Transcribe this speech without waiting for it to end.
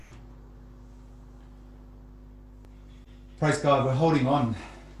Praise God, we're holding on.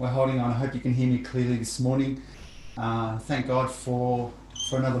 We're holding on. I hope you can hear me clearly this morning. Thank God for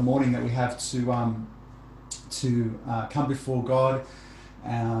another morning that we have to come before God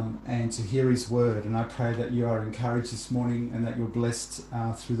and to hear His word. And I pray that you are encouraged this morning and that you're blessed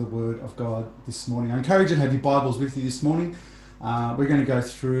through the word of God this morning. I encourage you to have your Bibles with you this morning. We're going to go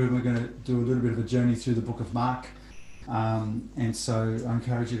through and we're going to do a little bit of a journey through the book of Mark. And so I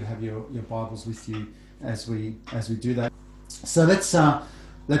encourage you to have your Bibles with you as we do that. So let's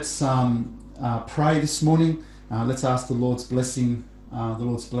pray this morning. Let's ask the Lord's blessing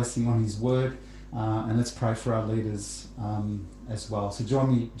on His word, and let's pray for our leaders as well. So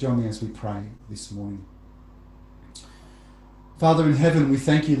join me as we pray this morning. Father in heaven, we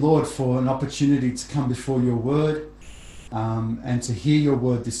thank you, Lord, for an opportunity to come before your word and to hear your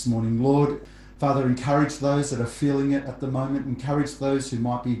word this morning, Lord. Father, encourage those that are feeling it at the moment. Encourage those who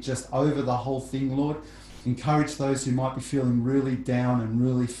might be just over the whole thing, Lord. Encourage those who might be feeling really down and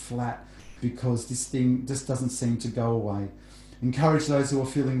really flat because this thing just doesn't seem to go away. Encourage those who are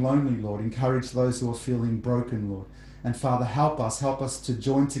feeling lonely, Lord. Encourage those who are feeling broken, Lord. And Father, help us to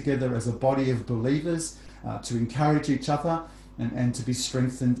join together as a body of believers, to encourage each other and to be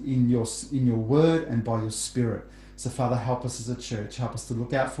strengthened in your word and by your spirit. So Father, help us as a church. Help us to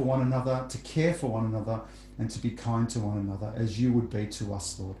look out for one another, to care for one another, and to be kind to one another as you would be to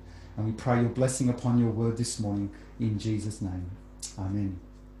us, Lord. And we pray your blessing upon your word this morning in Jesus' name. Amen.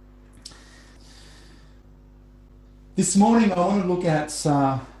 This morning I want to look at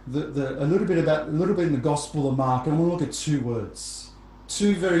a little bit in the Gospel of Mark. And I want to look at two words.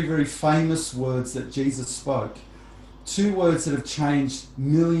 Two very, very famous words that Jesus spoke. Two words that have changed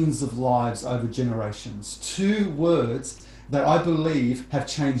millions of lives over generations. Two words that I believe have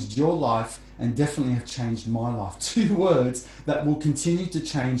changed your life and definitely have changed my life. Two words that will continue to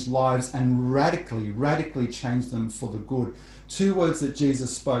change lives and radically change them for the good. Two words that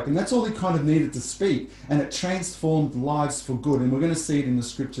Jesus spoke, and that's all he kind of needed to speak, and it transformed lives for good. And we're going to see it in the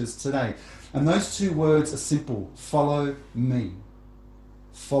scriptures today. And those two words are simple: follow me.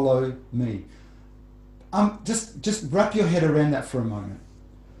 Follow me. Just wrap your head around that for a moment.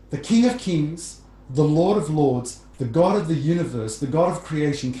 The King of Kings, the Lord of Lords, the God of the universe, the God of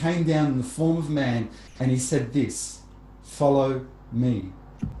creation, came down in the form of man, and he said this: follow me.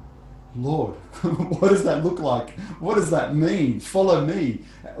 Lord, what does that look like? What does that mean? Follow me.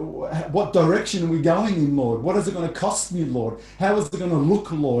 What direction are we going in, Lord? What is it going to cost me, Lord? How is it going to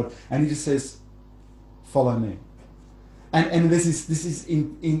look, Lord? And he just says, follow me. And this is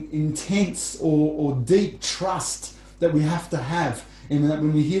intense or deep trust that we have to have. And that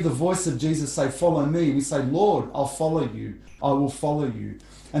when we hear the voice of Jesus say, follow me, we say, Lord, I'll follow you. I will follow you.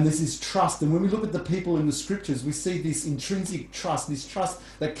 And this is trust. And when we look at the people in the scriptures, we see this intrinsic trust, this trust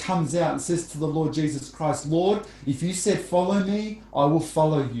that comes out and says to the Lord Jesus Christ, Lord, if you said follow me, I will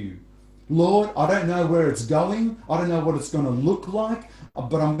follow you. Lord, I don't know where it's going. I don't know what it's going to look like,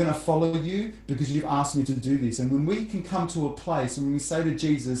 but I'm going to follow you because you've asked me to do this. And when we can come to a place and when we say to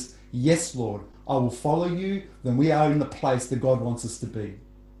Jesus, yes, Lord, I will follow you, then we are in the place that God wants us to be.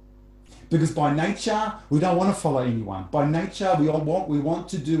 Because by nature, we don't want to follow anyone. By nature, we want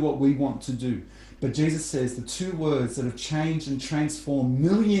to do what we want to do. But Jesus says the two words that have changed and transformed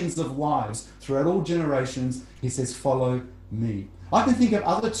millions of lives throughout all generations, he says, follow me. I can think of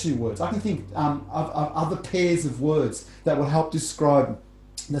other two words. I can think of other pairs of words that will help describe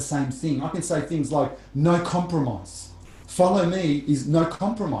the same thing. I can say things like no compromise. Follow me is no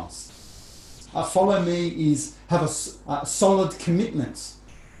compromise. Follow me is have a solid commitment.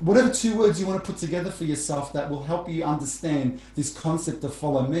 Whatever two words you want to put together for yourself that will help you understand this concept of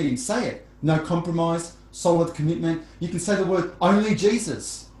follow me, say it. No compromise, solid commitment. You can say the word only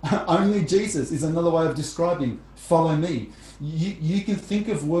Jesus. Only Jesus is another way of describing follow me. You can think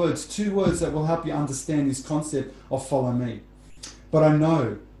of words, two words that will help you understand this concept of follow me. But I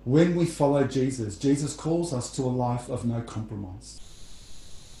know when we follow Jesus, Jesus calls us to a life of no compromise.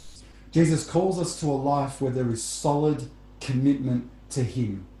 Jesus calls us to a life where there is solid commitment to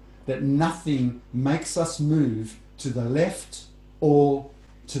him, that nothing makes us move to the left or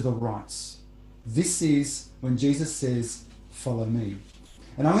to the right. This is when Jesus says, follow me.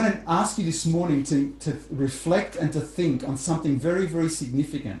 And I'm going to ask you this morning to reflect and to think on something very, very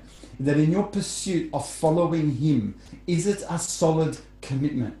significant. That in your pursuit of following him, is it a solid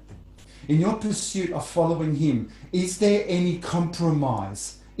commitment? In your pursuit of following him, is there any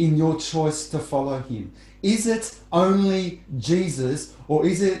compromise in your choice to follow him? Is it only Jesus, or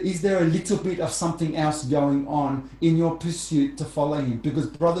is there a little bit of something else going on in your pursuit to follow him? Because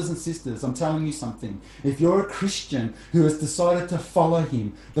brothers and sisters, I'm telling you something. If you're a Christian who has decided to follow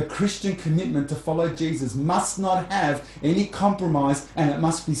him, the Christian commitment to follow Jesus must not have any compromise, and it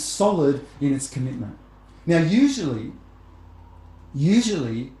must be solid in its commitment. Now, usually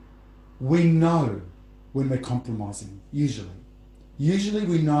we know when we're compromising. Usually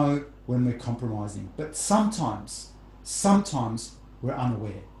we know when we're compromising, but sometimes we're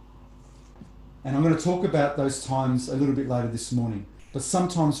unaware. And I'm going to talk about those times a little bit later this morning, but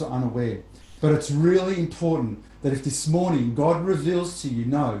sometimes we're unaware. But it's really important that if this morning God reveals to you,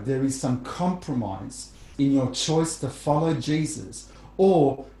 no, there is some compromise in your choice to follow Jesus,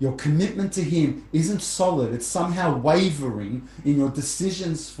 or your commitment to him isn't solid, it's somehow wavering in your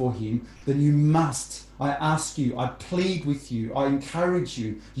decisions for him, then you must, I ask you, I plead with you, I encourage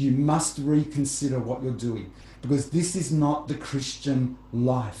you, you must reconsider what you're doing. Because this is not the Christian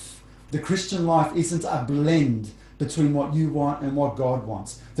life. The Christian life isn't a blend between what you want and what God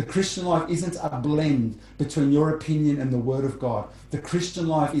wants. The Christian life isn't a blend between your opinion and the Word of God. The Christian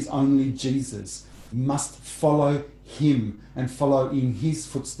life is only Jesus. You must follow him and follow in his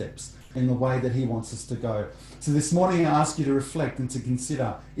footsteps in the way that he wants us to go. So this morning I ask you to reflect and to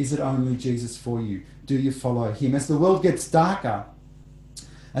consider, is it only Jesus for you? Do you follow him? As the world gets darker,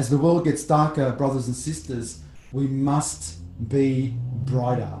 brothers and sisters, we must be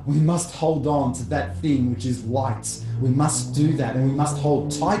brighter. We must hold on to that thing which is light. We must do that, and we must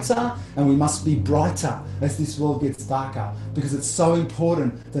hold tighter, and we must be brighter as this world gets darker, because it's so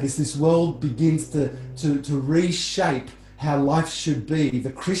important that as this world begins to reshape how life should be,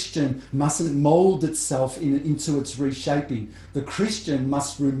 the Christian mustn't mold itself into its reshaping. The Christian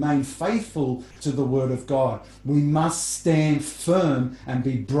must remain faithful to the Word of God. We must stand firm and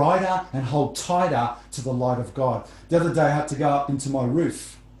be brighter and hold tighter to the light of God. The other day I had to go up into my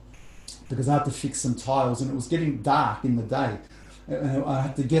roof because I had to fix some tiles, and it was getting dark in the day. And I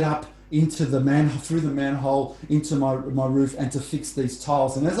had to get up into through the manhole into my roof and to fix these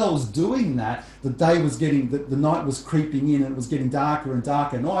tiles. And as I was doing that, the night was creeping in, and it was getting darker and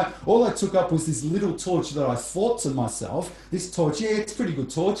darker. And all I took up was this little torch that I thought to myself, this torch, yeah, it's a pretty good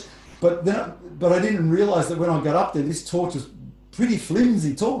torch. But I didn't realize that when I got up there, this torch was pretty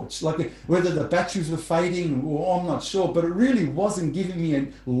flimsy torch, like whether the batteries were fading, or I'm not sure, but it really wasn't giving me a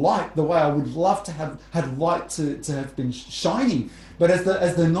light the way I would love to have had light to have been shining. But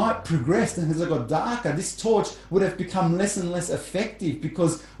as the night progressed and as it got darker, this torch would have become less and less effective,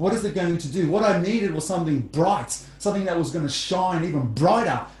 because what is it going to do? What I needed was something bright, something that was going to shine even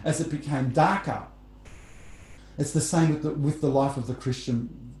brighter as it became darker. It's the same with the life of the Christian,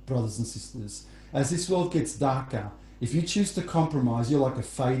 brothers and sisters. As this world gets darker, if you choose to compromise, you're like a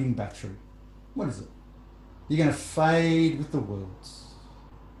fading battery. What is it? You're going to fade with the world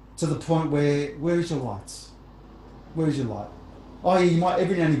to the point where is your light? Where is your light? Oh, yeah, you might,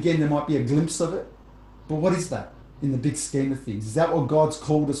 every now and again there might be a glimpse of it, but what is that in the big scheme of things? Is that what God's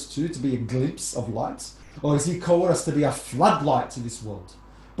called us to be a glimpse of light? Or has he called us to be a floodlight to this world?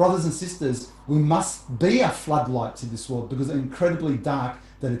 Brothers and sisters, we must be a floodlight to this world, because it's incredibly dark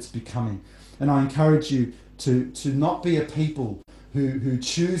that it's becoming. And I encourage you to not be a people who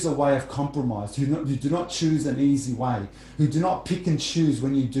choose a way of compromise, who do not choose an easy way, who do not pick and choose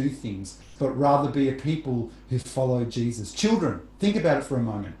when you do things, but rather be a people who follow Jesus. Children, think about it for a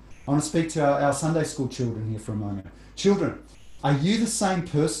moment. I want to speak to our Sunday school children here for a moment. Children, are you the same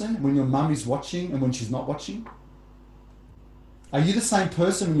person when your mum is watching and when she's not watching? Are you the same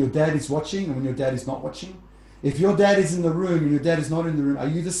person when your dad is watching and when your dad is not watching? If your dad is in the room and your dad is not in the room, are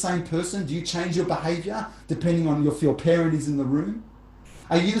you the same person? Do you change your behaviour depending on if your parent is in the room?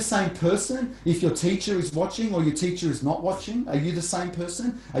 Are you the same person if your teacher is watching or your teacher is not watching? Are you the same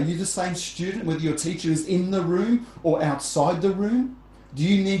person? Are you the same student whether your teacher is in the room or outside the room? Do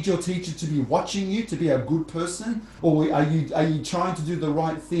you need your teacher to be watching you to be a good person? Or are you trying to do the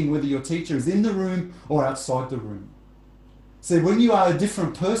right thing whether your teacher is in the room or outside the room? See, when you are a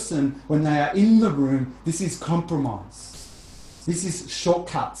different person, when they are in the room, this is compromise. This is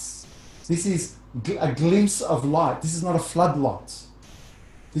shortcuts. This is a glimpse of light. This is not a floodlight.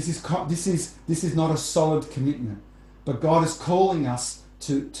 This is not a solid commitment. But God is calling us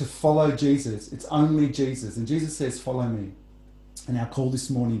to follow Jesus. It's only Jesus. And Jesus says, follow me. And our call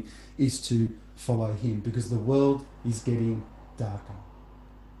this morning is to follow him, because the world is getting darker.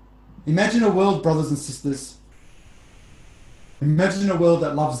 Imagine a world, brothers and sisters. Imagine a world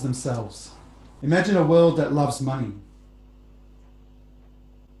that loves themselves. Imagine a world that loves money.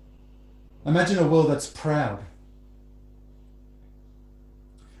 Imagine a world that's proud.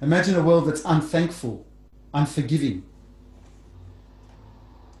 Imagine a world that's unthankful, unforgiving.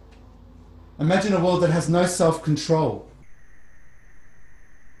 Imagine a world that has no self-control.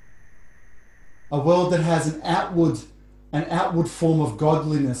 A world that has an outward form of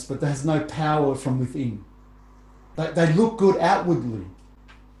godliness, but that has no power from within. They look good outwardly,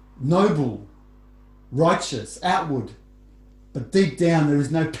 noble, righteous, outward, but deep down there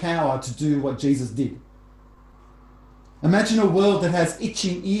is no power to do what Jesus did. Imagine a world that has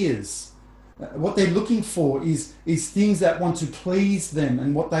itching ears. What they're looking for is things that want to please them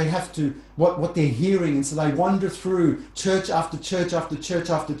and what they have to, what they're hearing. And so they wander through church after church after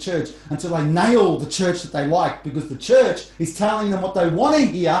church after church until they nail the church that they like, because the church is telling them what they want to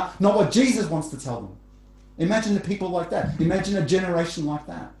hear, not what Jesus wants to tell them. Imagine the people like that. Imagine a generation like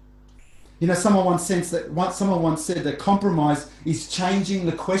that. You know, someone once said that compromise is changing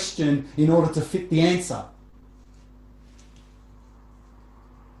the question in order to fit the answer.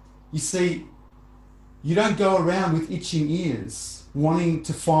 You see, you don't go around with itching ears wanting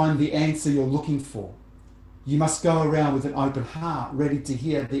to find the answer you're looking for. You must go around with an open heart, ready to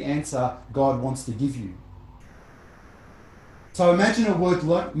hear the answer God wants to give you. So imagine a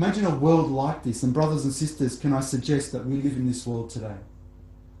world like this. And brothers and sisters, can I suggest that we live in this world today?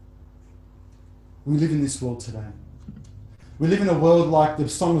 We live in this world today. We live in a world like the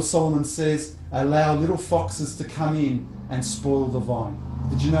Song of Solomon says, allow little foxes to come in and spoil the vine.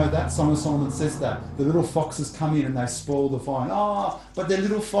 Did you know that? Song of Solomon says that. The little foxes come in and they spoil the vine. Oh, but they're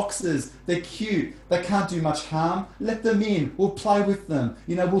little foxes. They're cute. They can't do much harm. Let them in. We'll play with them.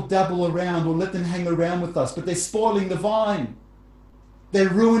 You know, we'll dabble around. We'll let them hang around with us. But they're spoiling the vine. They're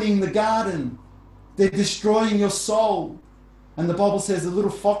ruining the garden. They're destroying your soul. And the Bible says the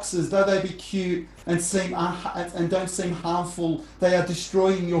little foxes, though they be cute and don't seem harmful, they are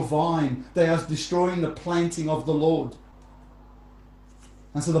destroying your vine. They are destroying the planting of the Lord.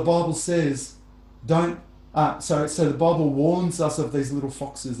 And so the Bible says, so the Bible warns us of these little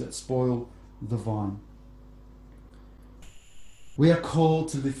foxes that spoil the vine. We are called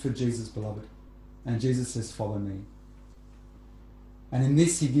to live for Jesus, beloved. And Jesus says, follow me. And in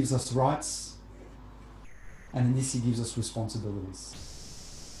this he gives us rights. And in this he gives us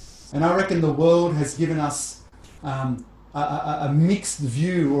responsibilities. And I reckon the world has given us a mixed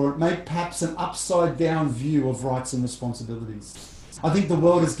view, or maybe perhaps an upside down view of rights and responsibilities. I think the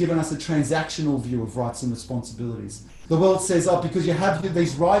world has given us a transactional view of rights and responsibilities. The world says, oh, because you have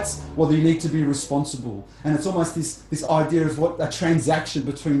these rights, well, you need to be responsible. And it's almost this idea of what a transaction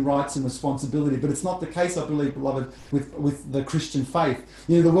between rights and responsibility. But it's not the case, I believe, beloved, with the Christian faith.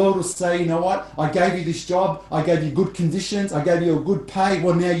 You know, the world will say, you know what, I gave you this job, I gave you good conditions, I gave you a good pay,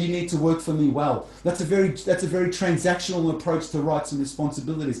 well, now you need to work for me well. That's a very transactional approach to rights and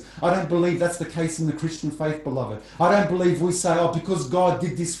responsibilities. I don't believe that's the case in the Christian faith, beloved. I don't believe we say, oh, because God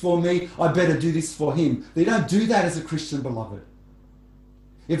did this for me, I better do this for him. They don't do that as a Christian, beloved.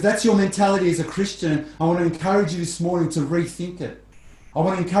 If that's your mentality as a Christian, I want to encourage you this morning to rethink it. I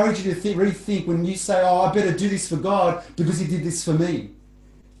want to encourage you to rethink when you say, oh, I better do this for God because he did this for me.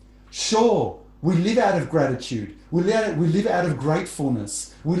 Sure, we live out of gratitude. We live out of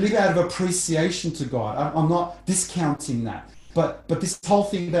gratefulness. We live out of appreciation to God. I'm not discounting that. But this whole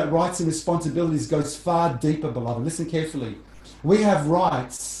thing about rights and responsibilities goes far deeper, beloved. Listen carefully. We have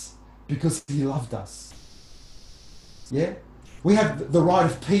rights because he loved us. Yeah? We have the right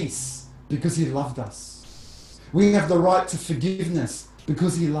of peace because he loved us. We have the right to forgiveness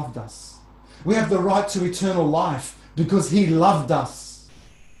because he loved us. We have the right to eternal life because he loved us.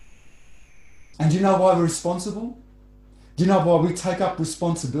 And do you know why we're responsible? Do you know why we take up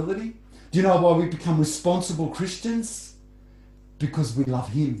responsibility? Do you know why we become responsible Christians? Because we love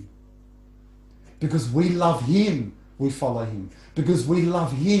him. Because we love him, we follow him. Because we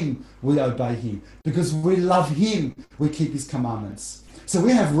love him, we obey him. Because we love him, we keep his commandments. So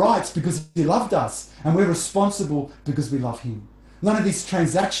we have rights because he loved us, and we're responsible because we love him. None of this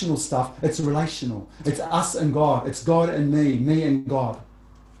transactional stuff, it's relational. It's us and God. It's God and me and God.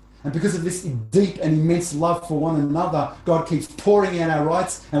 And because of this deep and immense love for one another, God keeps pouring out our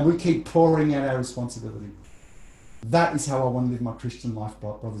rights and we keep pouring out our responsibility. That is how I want to live my Christian life,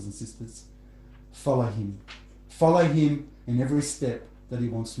 brothers and sisters. Follow him. Follow him in every step that he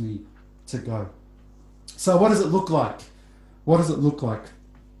wants me to go. So what does it look like? What does it look like?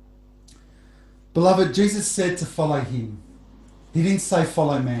 Beloved, Jesus said to follow him. He didn't say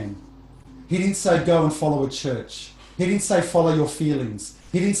follow man. He didn't say go and follow a church. He didn't say follow your feelings.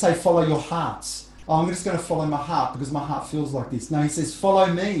 He didn't say follow your hearts. Oh, I'm just going to follow my heart because my heart feels like this. No, he says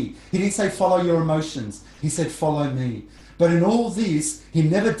follow me. He didn't say follow your emotions. He said follow me. But in all this, he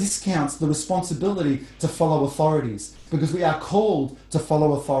never discounts the responsibility to follow authorities. because we are called to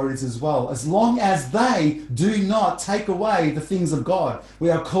follow authorities as well. As long as they do not take away the things of God, we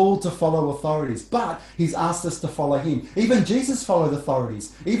are called to follow authorities. But he's asked us to follow him. Even Jesus followed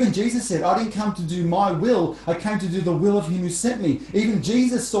authorities. Even Jesus said, I didn't come to do my will, I came to do the will of him who sent me. Even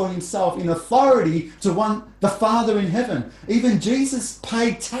Jesus saw himself in authority to the Father in heaven. Even Jesus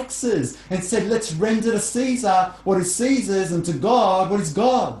paid taxes and said, let's render to Caesar what is Caesar's and to God what is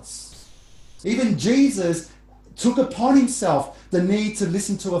God's. Even Jesus took upon himself the need to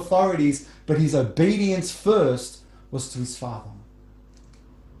listen to authorities, but his obedience first was to his Father.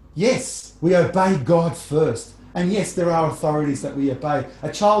 Yes, we obey God first. And yes, there are authorities that we obey.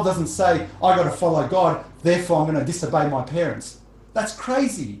 A child doesn't say, I got to follow God, therefore I'm going to disobey my parents. That's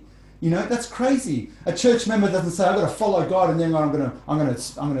crazy. That's crazy. A church member doesn't say, I've got to follow God and then I'm going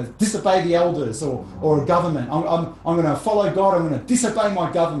to disobey the elders or a government. I'm going to follow God, I'm going to disobey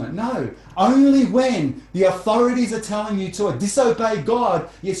my government. No, only when the authorities are telling you to disobey God,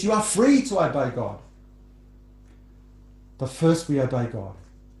 yes, you are free to obey God. But first we obey God.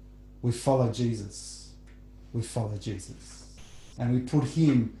 We follow Jesus. We follow Jesus. And we put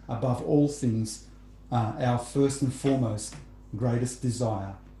him above all things, our first and foremost greatest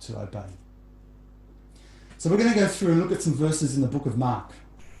desire to obey. So we're going to go through and look at some verses in the book of Mark,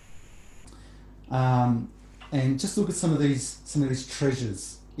 and just look at some of these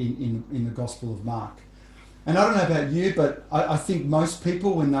treasures in the Gospel of Mark. And I don't know about you, but I think most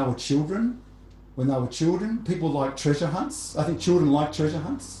people, when they were children, people like treasure hunts. I think children like treasure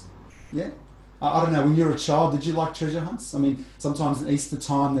hunts. Yeah. I don't know, when you're a child, did you like treasure hunts? I mean, sometimes in Easter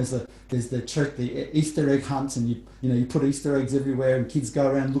time, there's the Easter egg hunt, and you put Easter eggs everywhere, and kids go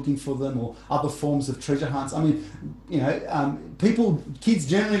around looking for them, or other forms of treasure hunts. I mean, kids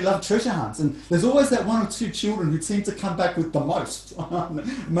generally love treasure hunts, and there's always that one or two children who seem to come back with the most.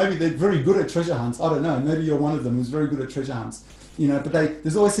 Maybe they're very good at treasure hunts. I don't know. Maybe you're one of them who's very good at treasure hunts. But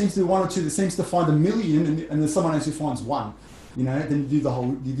there's always seems to be one or two that seems to find 1,000,000, and there's someone else who finds one. Then you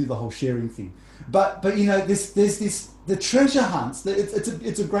do the whole sharing thing. But there's the treasure hunts.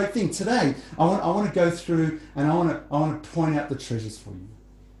 It's a great thing. Today I want to go through and I want to point out the treasures for you.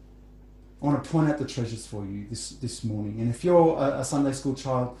 I want to point out the treasures for you this morning. And if you're a Sunday school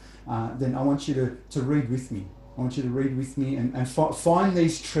child, then I want you to read with me. I want you to read with me and find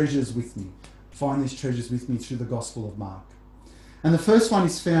these treasures with me. Find these treasures with me through the Gospel of Mark. And the first one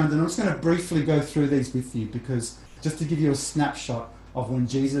is found, and I'm just going to briefly go through these with you, because just to give you a snapshot of when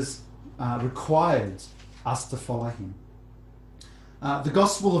Jesus required us to follow him. The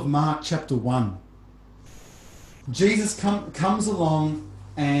Gospel of Mark chapter 1. Jesus comes along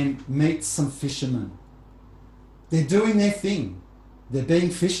and meets some fishermen. They're doing their thing. They're being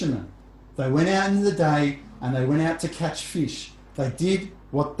fishermen. They went out in the day and they went out to catch fish. They did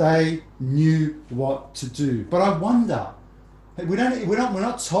what they knew what to do. But I wonder, we're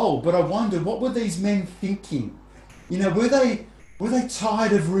not told, but I wonder, what were these men thinking? Were they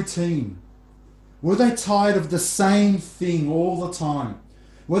tired of routine? Were they tired of the same thing all the time?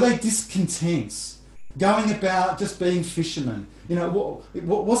 Were they discontent, going about just being fishermen?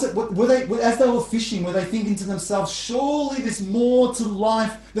 What was it? As they were fishing, were they thinking to themselves, surely there's more to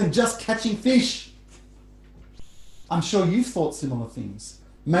life than just catching fish? I'm sure you've thought similar things.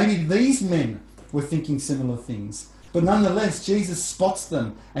 Maybe these men were thinking similar things. But nonetheless, Jesus spots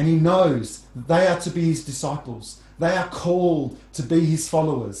them and he knows they are to be his disciples. They are called to be his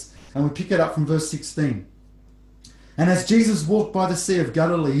followers. And we pick it up from verse 16. And as Jesus walked by the Sea of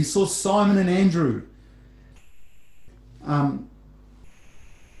Galilee, he saw Simon and Andrew, and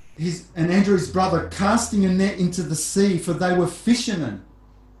Andrew his brother, casting a net into the sea, for they were fishermen.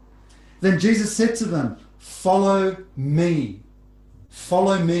 Then Jesus said to them, follow me,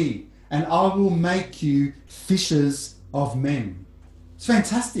 and I will make you fishers of men. It's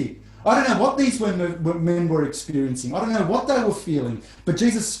fantastic. I don't know what these men were experiencing. I don't know what they were feeling. But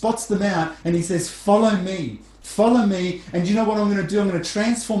Jesus spots them out and he says, follow me. Follow me. And you know what I'm going to do? I'm going to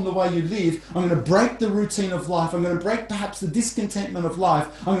transform the way you live. I'm going to break the routine of life. I'm going to break perhaps the discontentment of life.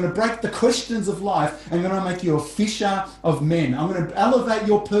 I'm going to break the questions of life. I'm going to make you a fisher of men. I'm going to elevate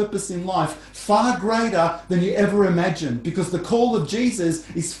your purpose in life far greater than you ever imagined, because the call of Jesus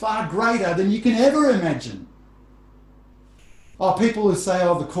is far greater than you can ever imagine. Oh, people who say,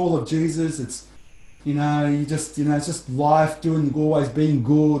 the call of Jesus, it's, it's just life, always being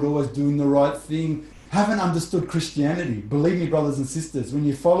good, always doing the right thing, haven't understood Christianity. Believe me, brothers and sisters, when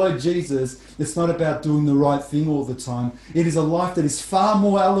you follow Jesus, it's not about doing the right thing all the time. It is a life that is far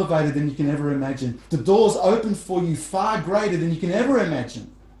more elevated than you can ever imagine. The doors open for you far greater than you can ever imagine.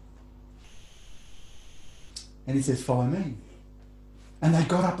 And he says, follow me. And they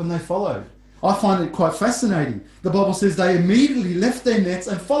got up and they followed. I find it quite fascinating. The Bible says they immediately left their nets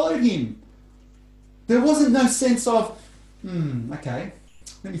and followed him. There wasn't no sense of, okay,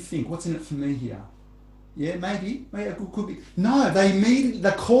 let me think, what's in it for me here? Yeah, maybe it could be. No, they immediately,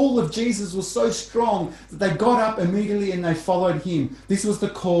 the call of Jesus was so strong that they got up immediately and they followed him. This was the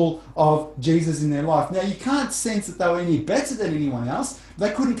call of Jesus in their life. Now, you can't sense that they were any better than anyone else.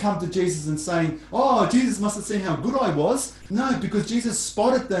 They couldn't come to Jesus and saying, oh, Jesus must have seen how good I was. No, because Jesus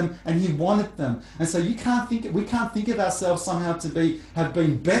spotted them and he wanted them. And so we can't think of ourselves somehow to have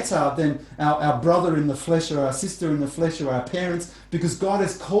been better than our brother in the flesh or our sister in the flesh or our parents, because God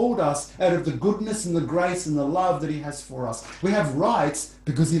has called us out of the goodness and the grace and the love that he has for us. We have rights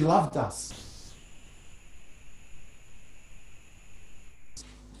because he loved us.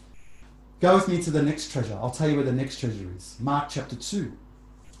 Go with me to the next treasure. I'll tell you where the next treasure is. Mark chapter 2.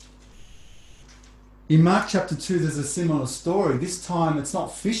 In Mark chapter 2, there's a similar story. This time it's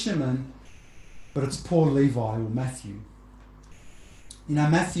not fishermen, but it's poor Levi or Matthew. You know,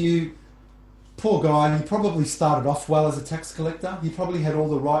 Matthew, poor guy, he probably started off well as a tax collector. He probably had all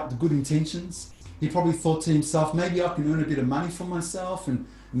the good intentions. He probably thought to himself, maybe I can earn a bit of money for myself, and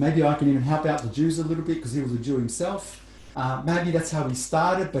maybe I can even help out the Jews a little bit because he was a Jew himself. Maybe that's how he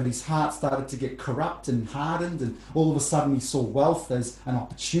started, but his heart started to get corrupt and hardened, and all of a sudden he saw wealth as an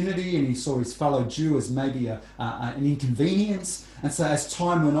opportunity, and he saw his fellow Jew as maybe an inconvenience. And so as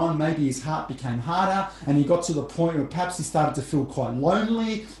time went on, maybe his heart became harder, and he got to the point where perhaps he started to feel quite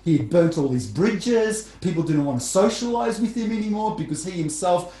lonely. He had burnt all his bridges. People didn't want to socialize with him anymore because he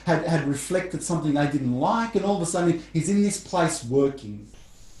himself had reflected something they didn't like, and all of a sudden he's in this place working.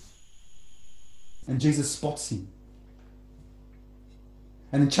 And Jesus spots him.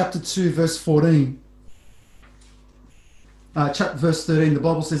 And in chapter 2, verse 14, verse 13, the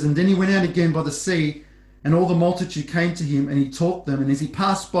Bible says, and then he went out again by the sea, and all the multitude came to him, and he taught them. And as he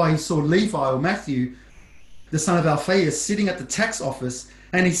passed by, he saw Levi, or Matthew, the son of Alphaeus, sitting at the tax office,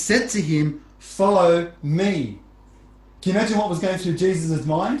 and he said to him, follow me. Can you imagine what was going through Jesus'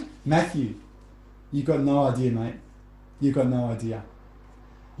 mind? Matthew, you've got no idea, mate. You've got no idea.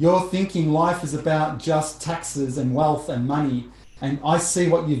 You're thinking life is about just taxes and wealth and money. And I see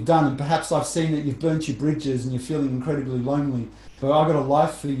what you've done, and perhaps I've seen that you've burnt your bridges and you're feeling incredibly lonely. But I've got a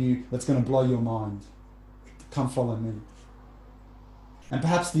life for you that's going to blow your mind. Come follow me. And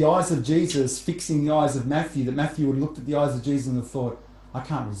perhaps the eyes of Jesus fixing the eyes of Matthew, that Matthew would have looked at the eyes of Jesus and have thought, I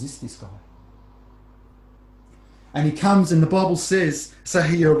can't resist this guy. And he comes, and the Bible says, so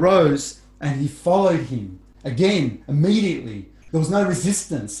he arose and he followed him. Again, immediately. There was no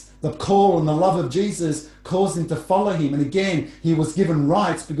resistance. The call and the love of Jesus caused him to follow him. And again, he was given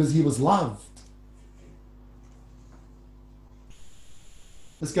rights because he was loved.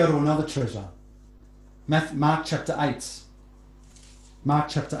 Let's go to another treasure. Mark chapter 8. Mark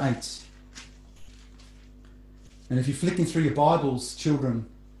chapter 8. And if you're flicking through your Bibles, children,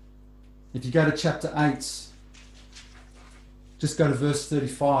 if you go to chapter 8, just go to verse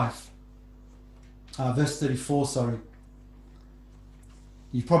 35. Verse 34, sorry.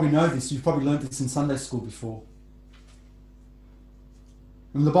 You probably know this. You've probably learned this in Sunday school before.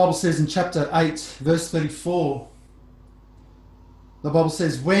 And the Bible says in chapter 8, verse 34, the Bible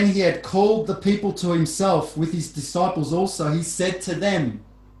says, when he had called the people to himself with his disciples also, he said to them,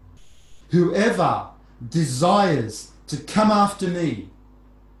 whoever desires to come after me,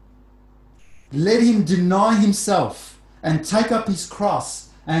 let him deny himself and take up his cross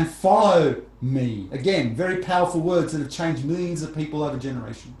and follow me. Again, very powerful words that have changed millions of people over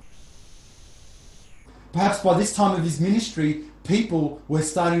generations. Perhaps by this time of his ministry, people were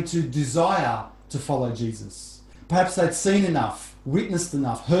starting to desire to follow Jesus. Perhaps they'd seen enough, witnessed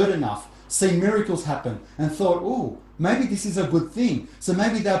enough, heard enough, seen miracles happen, and thought, oh, maybe this is a good thing. So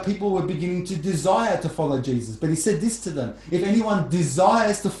maybe their people were beginning to desire to follow Jesus. But he said this to them, if anyone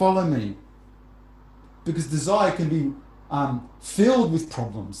desires to follow me, because desire can be filled with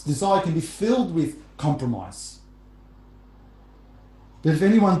problems. Desire can be filled with compromise. But if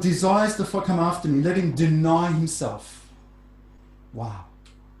anyone desires to come after me, let him deny himself. Wow.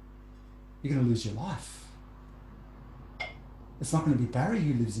 You're going to lose your life. It's not going to be Barry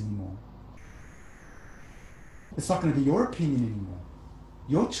who lives anymore. It's not going to be your opinion anymore.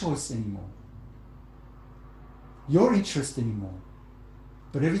 Your choice anymore. Your interest anymore.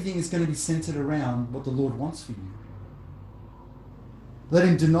 But everything is going to be centered around what the Lord wants for you. Let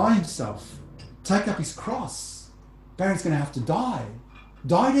him deny himself, take up his cross. Barry's going to have to die.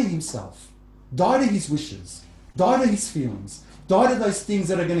 Die to himself. Die to his wishes. Die to his feelings. Die to those things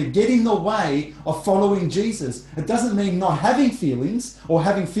that are going to get in the way of following Jesus. It doesn't mean not having feelings or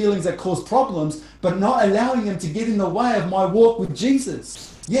having feelings that cause problems, but not allowing them to get in the way of my walk with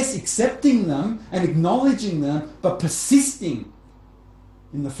Jesus. Yes, accepting them and acknowledging them, but persisting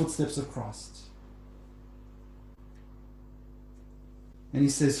in the footsteps of Christ. And he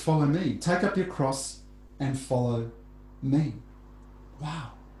says, follow me. Take up your cross and follow me.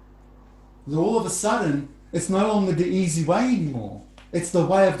 Wow. All of a sudden, it's no longer the easy way anymore. It's the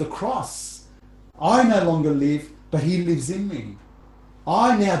way of the cross. I no longer live, but he lives in me.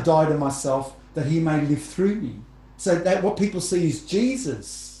 I now die to myself that he may live through me. So that what people see is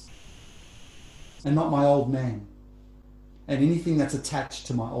Jesus and not my old man and anything that's attached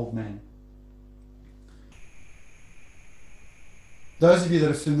to my old man. Those of you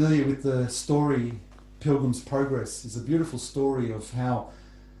that are familiar with the story Pilgrim's Progress is a beautiful story of how,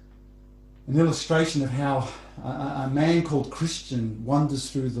 an illustration of how a man called Christian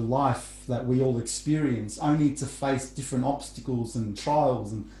wanders through the life that we all experience, only to face different obstacles and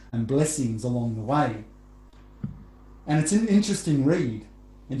trials and blessings along the way. And it's an interesting read.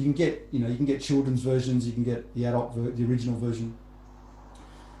 And you can get children's versions, you can get the the original version.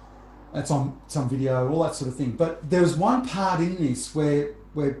 It's on video, all that sort of thing. But there's one part in this where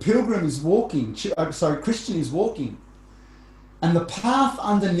Pilgrim is walking, Christian is walking, and the path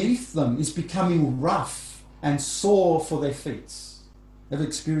underneath them is becoming rough and sore for their feet. Ever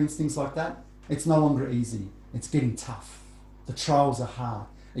experienced things like that? It's no longer easy. It's getting tough. The trials are hard.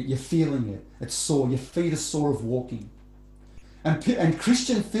 You're feeling it. It's sore. Your feet are sore of walking. And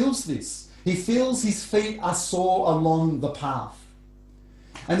Christian feels this. He feels his feet are sore along the path.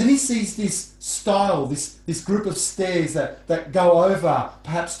 And then he sees this stile, this group of stairs that go over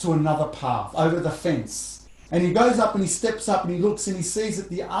perhaps to another path, over the fence. And he goes up and he steps up and he looks and he sees that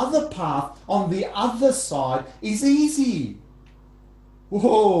the other path on the other side is easy.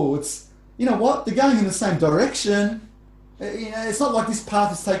 Whoa, you know what? They're going in the same direction. It's not like this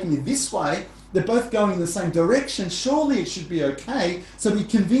path is taking me this way. They're both going in the same direction. Surely it should be okay. So he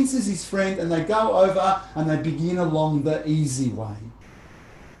convinces his friend and they go over and they begin along the easy way.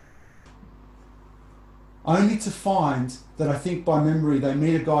 Only to find that, I think by memory, they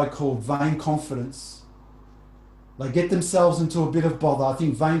meet a guy called Vain Confidence. They get themselves into a bit of bother. I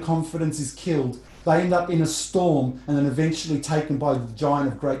think Vain Confidence is killed. They end up in a storm and then eventually taken by the giant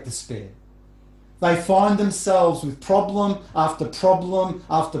of great despair. They find themselves with problem after problem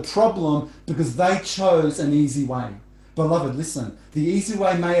after problem because they chose an easy way. Beloved, listen, the easy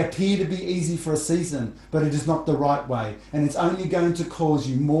way may appear to be easy for a season, but it is not the right way. And it's only going to cause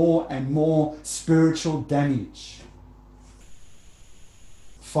you more and more spiritual damage.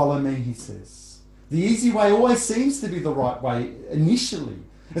 Follow me, he says. The easy way always seems to be the right way initially.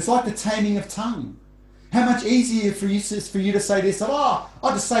 It's like the taming of tongue. How much easier for you to say this, I'll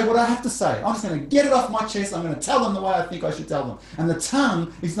just say what I have to say. I'm just going to get it off my chest. I'm going to tell them the way I think I should tell them. And the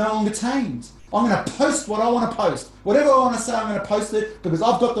tongue is no longer tamed. I'm going to post what I want to post. Whatever I want to say, I'm going to post it because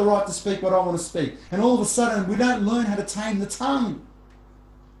I've got the right to speak what I want to speak. And all of a sudden, we don't learn how to tame the tongue.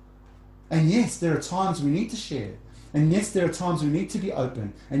 And yes, there are times we need to share. And yes, there are times we need to be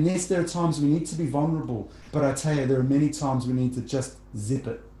open. And yes, there are times we need to be vulnerable. But I tell you, there are many times we need to just zip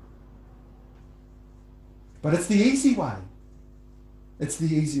it. But it's the easy way. It's the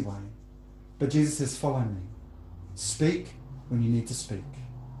easy way. But Jesus says, follow me. Speak when you need to speak.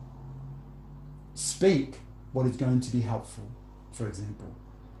 Speak what is going to be helpful, for example.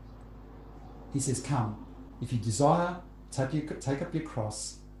 He says, come, if you desire, take up your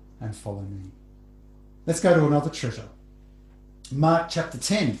cross and follow me. Let's go to another treasure. Mark chapter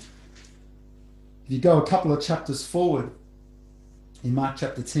 10. If you go a couple of chapters forward, in Mark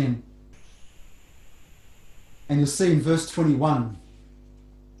chapter 10, and you'll see in verse 21,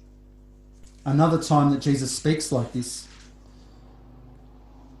 another time that Jesus speaks like this.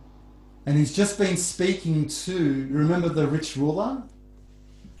 And he's just been speaking to, remember the rich ruler?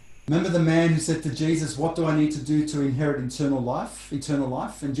 Remember the man who said to Jesus, what do I need to do to inherit eternal life?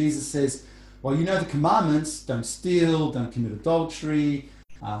 And Jesus says, well, you know the commandments, don't steal, don't commit adultery,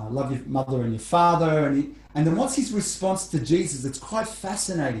 love your mother and your father. And then what's his response to Jesus? It's quite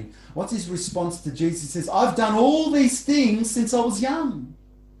fascinating. What's his response to Jesus? He says, I've done all these things since I was young.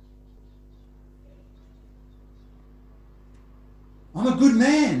 I'm a good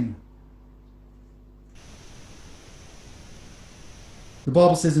man. The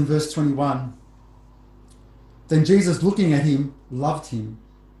Bible says in verse 21, then Jesus, looking at him, loved him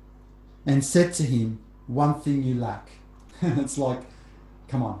and said to him, one thing you lack. And it's like,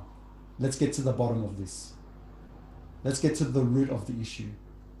 come on, let's get to the bottom of this. Let's get to the root of the issue.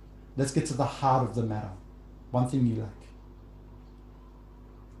 Let's get to the heart of the matter. One thing you lack.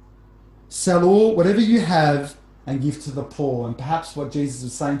 Sell all, whatever you have, and give to the poor. And perhaps what Jesus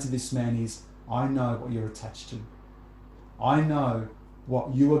was saying to this man is, I know what you're attached to. I know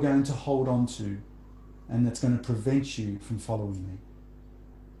what you are going to hold on to and that's going to prevent you from following me.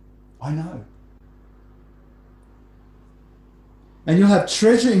 I know. And you'll have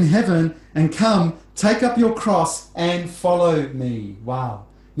treasure in heaven, and come, take up your cross and follow me. Wow.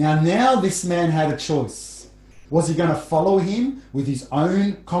 Now this man had a choice. Was he going to follow him with his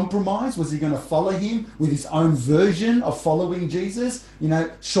own compromise? Was he going to follow him with his own version of following Jesus? You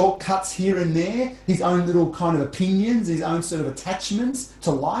know, shortcuts here and there, his own little kind of opinions, his own sort of attachments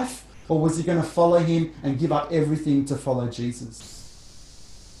to life? Or was he going to follow him and give up everything to follow Jesus?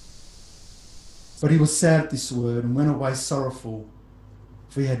 But he was sad at this word and went away sorrowful,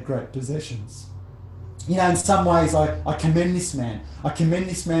 for he had great possessions. You know, in some ways, I commend this man. I commend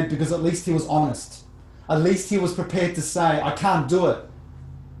this man because at least he was honest. At least he was prepared to say, I can't do it.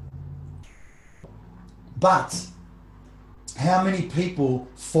 But how many people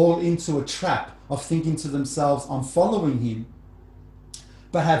fall into a trap of thinking to themselves, I'm following him,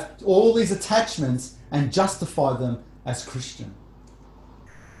 but have all these attachments and justify them as Christian?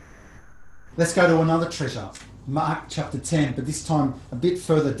 Let's go to another treasure, Mark chapter 10, but this time a bit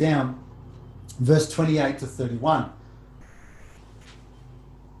further down, verse 28 to 31.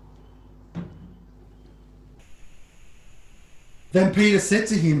 Then Peter said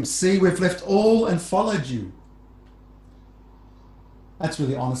to him, see, we've left all and followed you. That's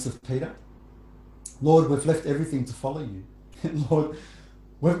really honest of Peter. Lord, we've left everything to follow you. Lord,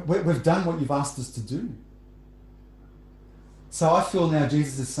 we've done what you've asked us to do. So I feel now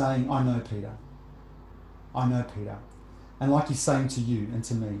Jesus is saying, I know Peter. I know Peter. And like he's saying to you and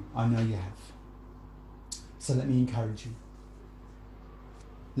to me, I know you have. So let me encourage you.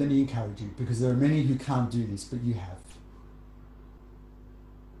 Let me encourage you, because there are many who can't do this, but you have.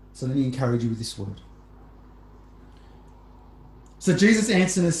 So let me encourage you with this word. So Jesus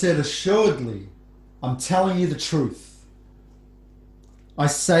answered and said, assuredly, I'm telling you the truth. I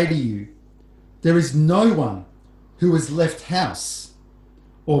say to you, there is no one who has left house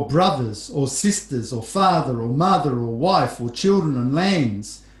or brothers or sisters or father or mother or wife or children and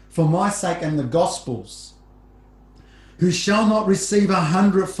lands for my sake and the gospel's, who shall not receive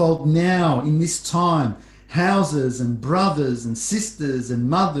 100-fold now in this time, houses and brothers and sisters and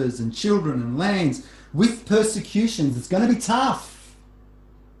mothers and children and lands with persecutions. It's going to be tough.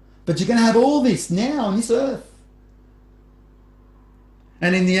 But you're going to have all this now on this earth.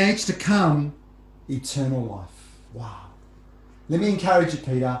 And in the age to come, eternal life. Wow. Let me encourage you,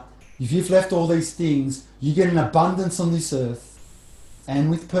 Peter. If you've left all these things, you get an abundance on this earth and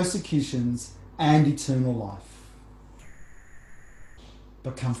with persecutions and eternal life.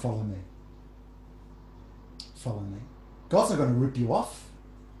 But come follow me. Follow me. God's not going to rip you off.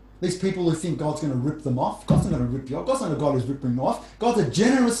 These people who think God's going to rip them off, God's not going to rip you off. God's not a God who's ripping you off. God's a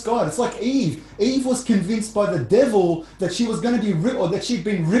generous God. It's like Eve. Eve was convinced by the devil that she was going to be ripped, or that she'd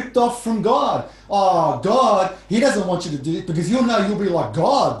been ripped off from God. Oh, God, he doesn't want you to do it, because you'll know you'll be like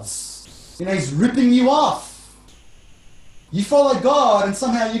gods. You know, he's ripping you off. You follow God and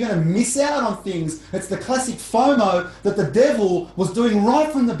somehow you're going to miss out on things. It's the classic FOMO that the devil was doing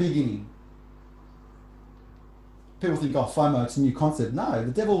right from the beginning. People think, oh, FOMO, it's a new concept. No,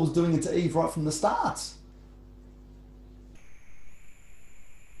 the devil was doing it to Eve right from the start.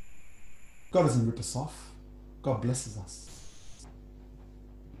 God doesn't rip us off. God blesses us.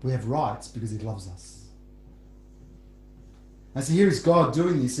 We have rights because he loves us. And so here is God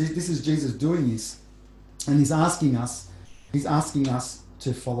doing this. This is Jesus doing this. And he's asking us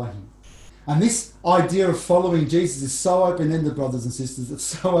to follow him. And this idea of following Jesus is so open-ended, brothers and sisters. It's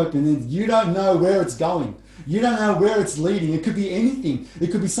so open-ended. You don't know where it's going. You don't know where it's leading. It could be anything.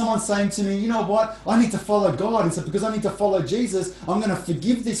 It could be someone saying to me, you know what? I need to follow God. And so because I need to follow Jesus, I'm going to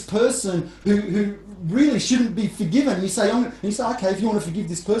forgive this person who really shouldn't be forgiven. And you say, okay, if you want to forgive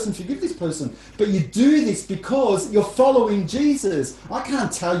this person. But you do this because you're following Jesus. I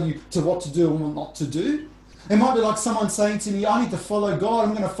can't tell you to what to do and what not to do. It might be like someone saying to me, I need to follow God,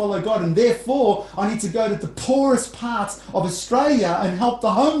 I'm going to follow God, and therefore I need to go to the poorest parts of Australia and help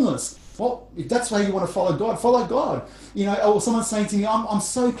the homeless. Well, if that's why you want to follow God, follow God. You know, or someone saying to me, I'm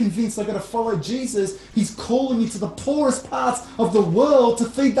so convinced I've got to follow Jesus. He's calling me to the poorest parts of the world to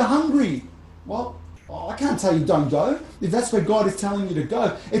feed the hungry. Well, I can't tell you don't go if that's where God is telling you to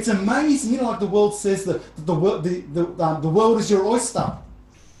go. It's amazing. You know, like the world says that the world is your oyster.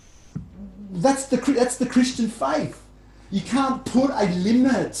 That's the Christian faith. You can't put a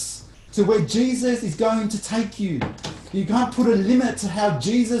limit to where Jesus is going to take you. You can't put a limit to how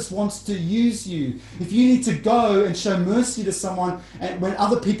Jesus wants to use you. If you need to go and show mercy to someone, and when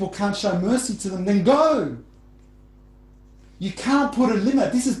other people can't show mercy to them, then go. You can't put a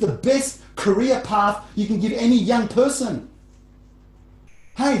limit. This is the best career path you can give any young person.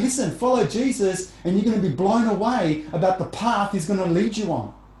 Hey, listen, follow Jesus and you're going to be blown away about the path he's going to lead you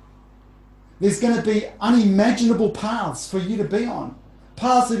on. There's going to be unimaginable paths for you to be on.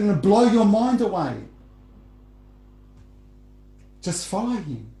 Paths that are going to blow your mind away. Just follow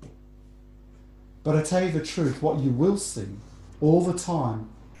him. But I tell you the truth, what you will see all the time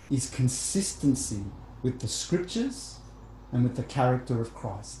is consistency with the scriptures and with the character of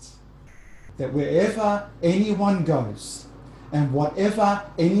Christ. That wherever anyone goes and whatever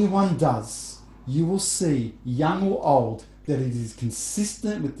anyone does, you will see, young or old, that it is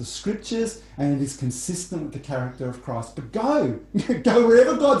consistent with the scriptures and it is consistent with the character of Christ. But go. Go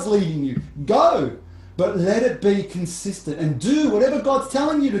wherever God's leading you. Go. But let it be consistent and do whatever God's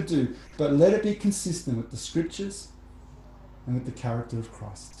telling you to do. But let it be consistent with the scriptures and with the character of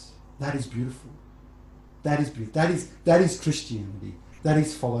Christ. That is beautiful. That is beautiful. That is Christianity. That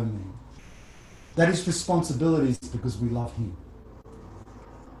is follow me. That is responsibilities because we love him.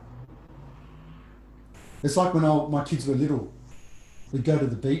 It's like when my kids were little. We'd go to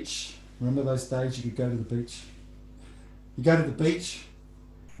the beach. Remember those days you could go to the beach? You go to the beach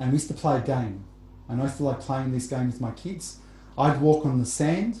and we used to play a game. And I used to like playing this game with my kids. I'd walk on the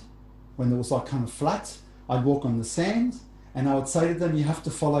sand when it was like kind of flat. I'd walk on the sand and I would say to them, you have to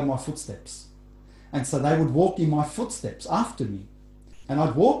follow my footsteps. And so they would walk in my footsteps after me. And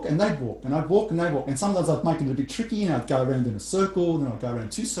I'd walk and they'd walk and I'd walk and they'd walk. And sometimes I'd make it a bit tricky and I'd go around in a circle and then I'd go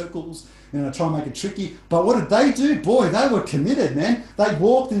around 2 circles and I'd try and make it tricky. But what did they do? Boy, they were committed, man. They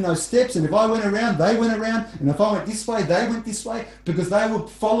walked in those steps and if I went around, they went around. And if I went this way, they went this way because they were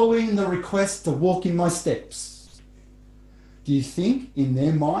following the request to walk in my steps. Do you think in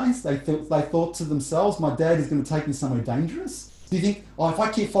their minds they thought to themselves, my dad is going to take me somewhere dangerous? Do you think, oh, if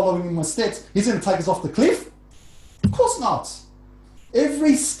I keep following in my steps, he's going to take us off the cliff? Of course not.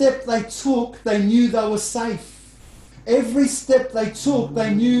 Every step they took, they knew they were safe. Every step they took,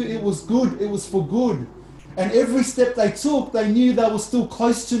 they knew it was good, it was for good. And every step they took, they knew they were still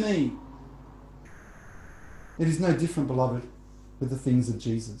close to me. It is no different, beloved, with the things of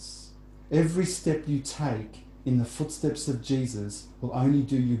Jesus. Every step you take in the footsteps of Jesus will only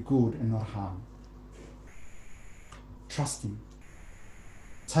do you good and not harm. Trust him.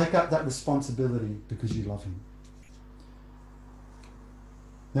 Take up that responsibility because you love him.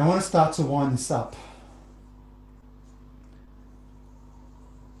 Now I want to start to wind this up.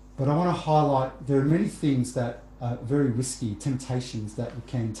 But I want to highlight there are many things that are very risky, temptations that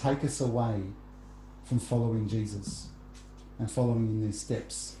can take us away from following Jesus and following in these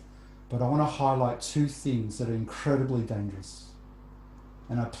steps. But I want to highlight 2 things that are incredibly dangerous.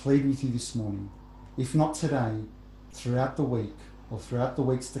 And I plead with you this morning, if not today, throughout the week or throughout the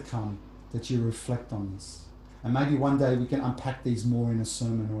weeks to come, that you reflect on this. And maybe one day we can unpack these more in a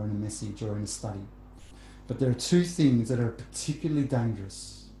sermon or in a message or in a study. But there are 2 things that are particularly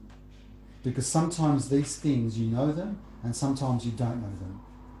dangerous. Because sometimes these things, you know them, and sometimes you don't know them.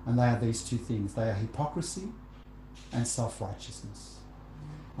 And they are these 2 things. They are hypocrisy and self-righteousness.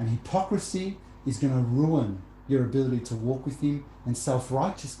 And hypocrisy is going to ruin your ability to walk with him, and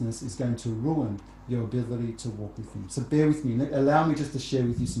self-righteousness is going to ruin your ability to walk with him. So bear with me. Allow me just to share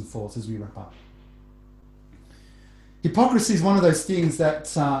with you some thoughts as we wrap up. Hypocrisy is one of those things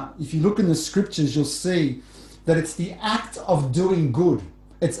that if you look in the scriptures, you'll see that it's the act of doing good.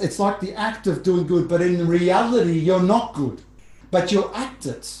 It's like the act of doing good, but in reality, you're not good. But you'll act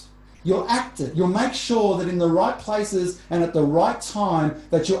it. You'll act it. You'll make sure that in the right places and at the right time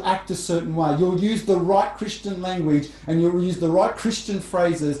that you'll act a certain way. You'll use the right Christian language and you'll use the right Christian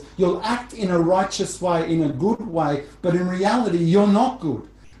phrases. You'll act in a righteous way, in a good way, but in reality, you're not good.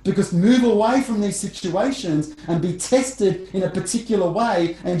 Because move away from these situations and be tested in a particular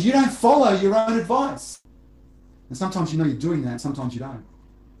way, and you don't follow your own advice. And sometimes you know you're doing that, and sometimes you don't.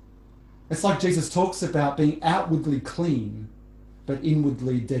 It's like Jesus talks about being outwardly clean, but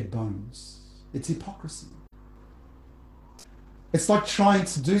inwardly dead bones. It's hypocrisy. It's like trying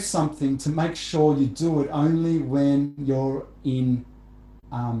to do something to make sure you do it only when you're in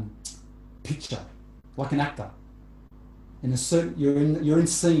picture, like an actor. In a certain, you're in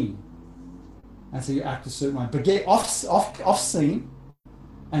scene, and so you act a certain way. But get off scene,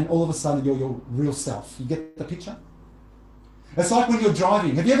 and all of a sudden you're your real self. You get the picture? It's like when you're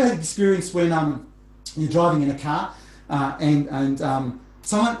driving. Have you ever had experience when you're driving in a car and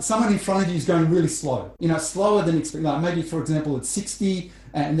someone in front of you is going really slow? You know, slower than expected. Like maybe, for example, it's 60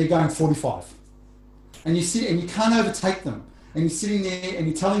 and they're going 45, and you sit and you can't overtake them, and you're sitting there and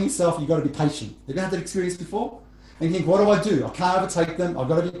you're telling yourself you've got to be patient. Have you had that experience before? And you think, what do? I can't overtake them. I've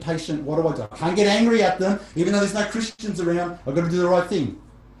got to be patient. What do? I can't get angry at them. Even though there's no Christians around, I've got to do the right thing.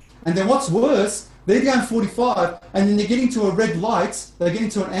 And then what's worse, they're going 45 and then they're getting to a red light, they're getting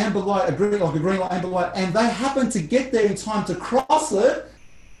to an amber light, a green light, amber light, and they happen to get there in time to cross it,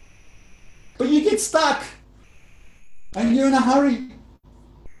 but you get stuck and you're in a hurry.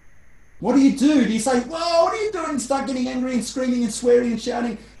 What do? Do you say, "Whoa, what are you doing?" and start getting angry and screaming and swearing and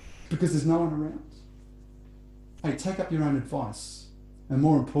shouting because there's no one around? Hey, take up your own advice. And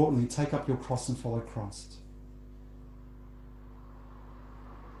more importantly, take up your cross and follow Christ.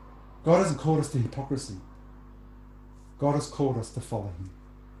 God hasn't called us to hypocrisy. God has called us to follow him.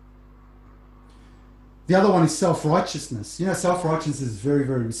 The other one is self-righteousness. You know, self-righteousness is very,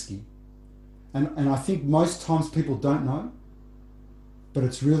 very risky. And I think most times people don't know, but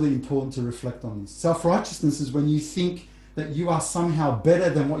it's really important to reflect on this. Self-righteousness is when you think that you are somehow better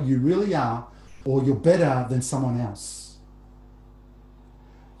than what you really are, or you're better than someone else.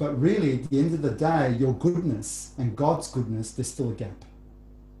 But really, at the end of the day, your goodness and God's goodness, there's still a gap.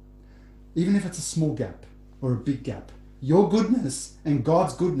 Even if it's a small gap or a big gap, your goodness and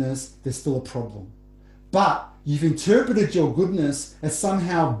God's goodness, there's still a problem. But you've interpreted your goodness as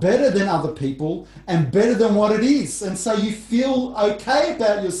somehow better than other people and better than what it is. And so you feel okay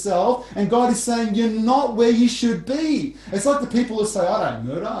about yourself, and God is saying you're not where you should be. It's like the people who say, "I don't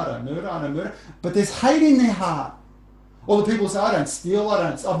murder, I don't murder, I don't murder," but there's hate in their heart. Or the people who say, "I don't steal,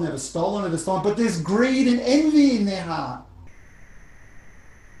 I've never stolen, never stolen," but there's greed and envy in their heart.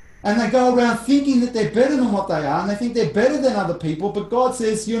 And they go around thinking that they're better than what they are, and they think they're better than other people, but God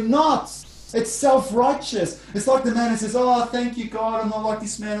says you're not. It's self-righteous. It's like the man who says, "Oh, thank you, God, I'm not like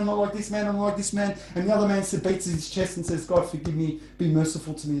this man, I'm not like this man, I'm not like this man." And the other man beats his chest and says, "God, forgive me, be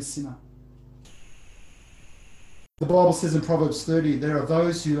merciful to me, a sinner." The Bible says in Proverbs 30, there are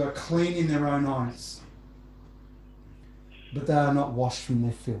those who are clean in their own eyes, but they are not washed from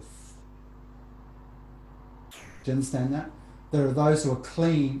their filth. Do you understand that? There are those who are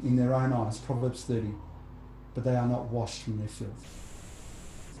clean in their own eyes, Proverbs 30, but they are not washed from their filth.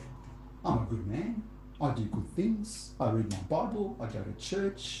 I'm a good man. I do good things. I read my Bible. I go to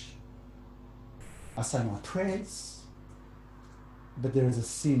church. I say my prayers. But there is a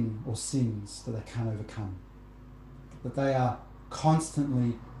sin or sins that they can't overcome. That they are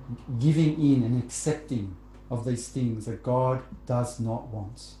constantly giving in and accepting of these things that God does not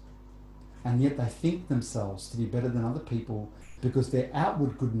want. And yet they think themselves to be better than other people because their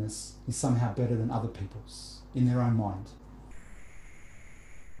outward goodness is somehow better than other people's in their own mind.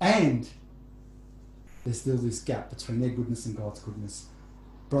 And there's still this gap between their goodness and God's goodness.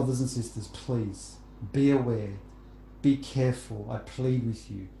 Brothers and sisters, please be aware, be careful, I plead with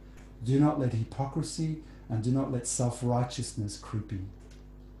you. Do not let hypocrisy and do not let self-righteousness creep in,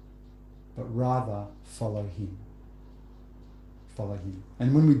 but rather follow him. Follow him.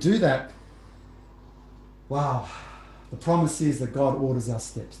 And when we do that, wow, the promise is that God orders our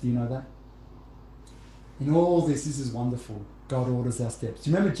steps. Do you know that? In all this is wonderful. God orders our steps. Do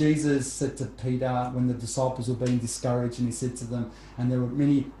you remember Jesus said to Peter when the disciples were being discouraged, and he said to them, and there were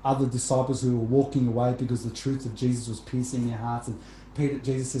many other disciples who were walking away because the truth of Jesus was piercing their hearts, and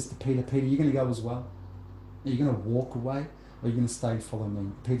Jesus says to Peter, "Peter, you're going to go as well? Are you going to walk away, or are you going to stay and follow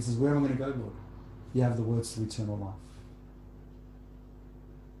me?" Peter says, "Where am I going to go, Lord? You have the words to eternal life."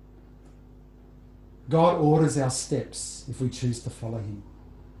 God orders our steps if we choose to follow him.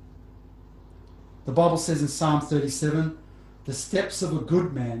 The Bible says in Psalm 37, the steps of a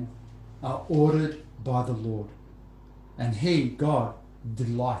good man are ordered by the Lord, and he, God,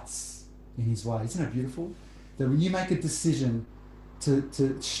 delights in his way. Isn't it beautiful? That when you make a decision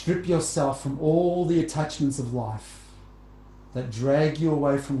to strip yourself from all the attachments of life that drag you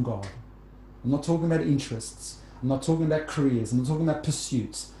away from God. I'm not talking about interests. I'm not talking about careers. I'm not talking about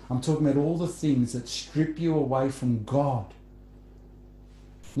pursuits. I'm talking about all the things that strip you away from God.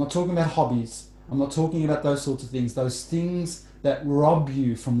 I'm not talking about hobbies. I'm not talking about those sorts of things. Those things that rob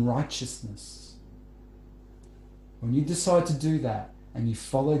you from righteousness. When you decide to do that and you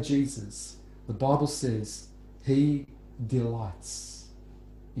follow Jesus, the Bible says he delights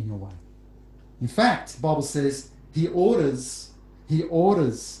in your way. In fact, the Bible says he orders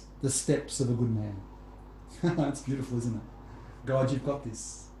the steps of a good man. That's beautiful, isn't it? God, you've got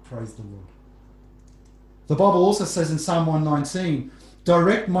this. Praise the Lord. The Bible also says in Psalm 119,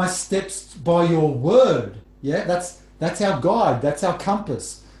 direct my steps by your word. Yeah, that's our guide. That's our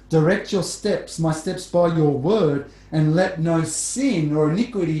compass. Direct your steps, my steps by your word, and let no sin or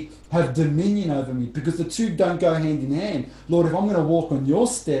iniquity have dominion over me, because the two don't go hand in hand. Lord, if I'm going to walk on your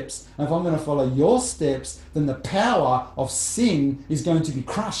steps, and if I'm going to follow your steps, then the power of sin is going to be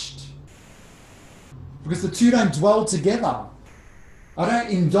crushed. Because the two don't dwell together. I don't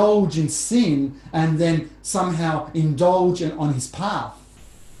indulge in sin and then somehow indulge on his path.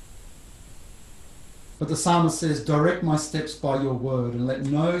 But the psalmist says, direct my steps by your word, and let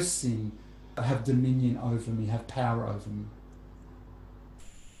no sin have dominion over me, have power over me.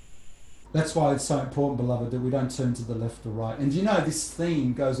 That's why it's so important, beloved, that we don't turn to the left or right. And you know, this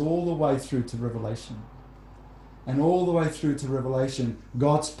theme goes all the way through to Revelation. And all the way through to Revelation,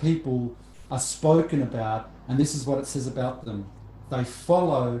 God's people are spoken about, and this is what it says about them. They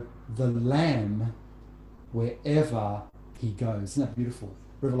follow the Lamb wherever he goes. Isn't that beautiful?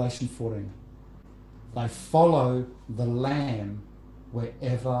 Revelation 14. They follow the Lamb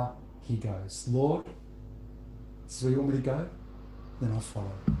wherever he goes. Lord, this is where you want me to go? Then I'll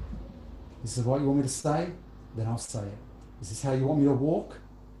follow. This is what you want me to say? Then I'll say it. Is this how you want me to walk?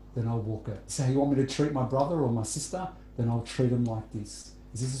 Then I'll walk it. Is this how you want me to treat my brother or my sister? Then I'll treat them like this.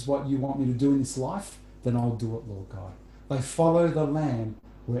 Is this what you want me to do in this life? Then I'll do it, Lord God. They follow the Lamb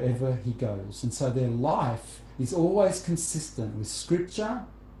wherever he goes. And so their life is always consistent with Scripture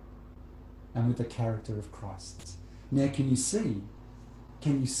and with the character of Christ. Now, can you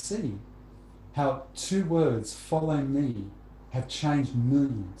see how 2 words, follow me, have changed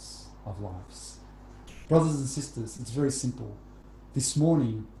millions of lives? Brothers and sisters, it's very simple. This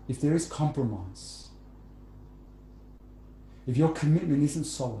morning, if there is compromise, if your commitment isn't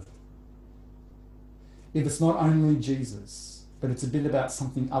solid, if it's not only Jesus, but it's a bit about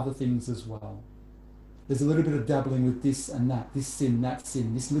other things as well, there's a little bit of dabbling with this and that, this sin,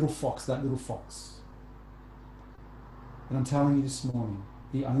 this little fox, that little fox. And I'm telling you this morning,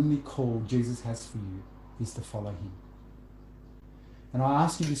 the only call Jesus has for you is to follow him. And I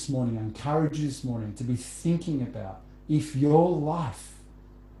ask you this morning, I encourage you this morning to be thinking about, if your life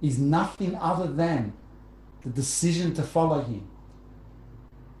is nothing other than the decision to follow him,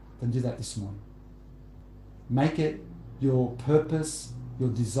 then do that this morning. Make it your purpose, your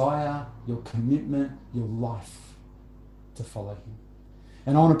desire, your commitment, your life to follow him.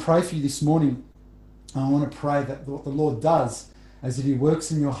 And I want to pray for you this morning. I want to pray that what the Lord does as he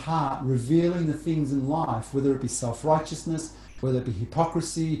works in your heart, revealing the things in life, whether it be self-righteousness, whether it be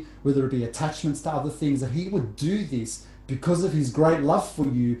hypocrisy, whether it be attachments to other things, that he would do this because of his great love for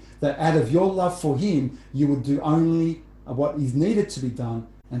you, that out of your love for him, you would do only what is needed to be done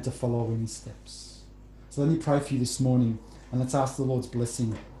and to follow in his steps. So let me pray for you this morning, and let's ask the Lord's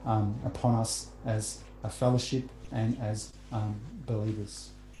blessing upon us as a fellowship and as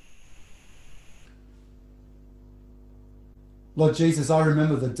believers. Lord Jesus, I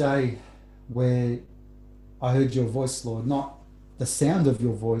remember the day where I heard your voice, Lord, not the sound of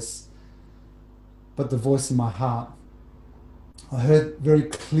your voice, but the voice in my heart. I heard very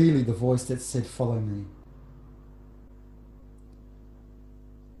clearly the voice that said, follow me.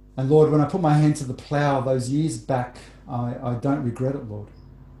 And Lord, when I put my hand to the plough those years back, I don't regret it, Lord.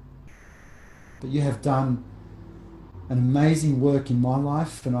 But you have done an amazing work in my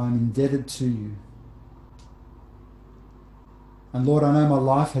life, and I'm indebted to you. And Lord, I know my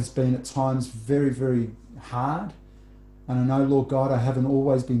life has been at times very, very hard. And I know, Lord God, I haven't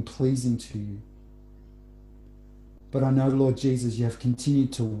always been pleasing to you. But I know, Lord Jesus, you have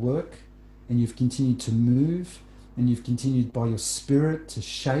continued to work, and you've continued to move, and you've continued by your Spirit to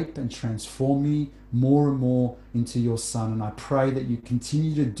shape and transform me more and more into your Son. And I pray that you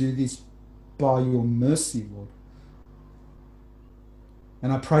continue to do this by your mercy, Lord.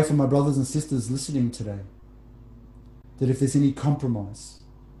 And I pray for my brothers and sisters listening today, that if there's any compromise,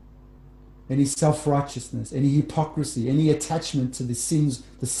 any self-righteousness, any hypocrisy, any attachment to the sins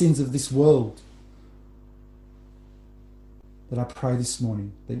of this world, that I pray this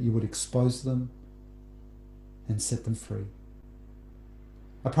morning that you would expose them and set them free.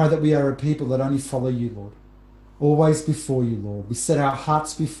 I pray that we are a people that only follow you, Lord. Always before you, Lord. We set our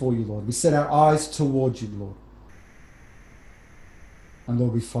hearts before you, Lord. We set our eyes towards you, Lord. And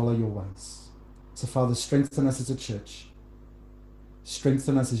Lord, we follow your ways. So Father, strengthen us as a church.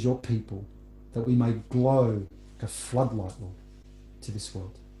 Strengthen us as your people, that we may glow like a floodlight, Lord, to this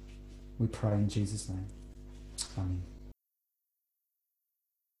world. We pray in Jesus' name. Amen.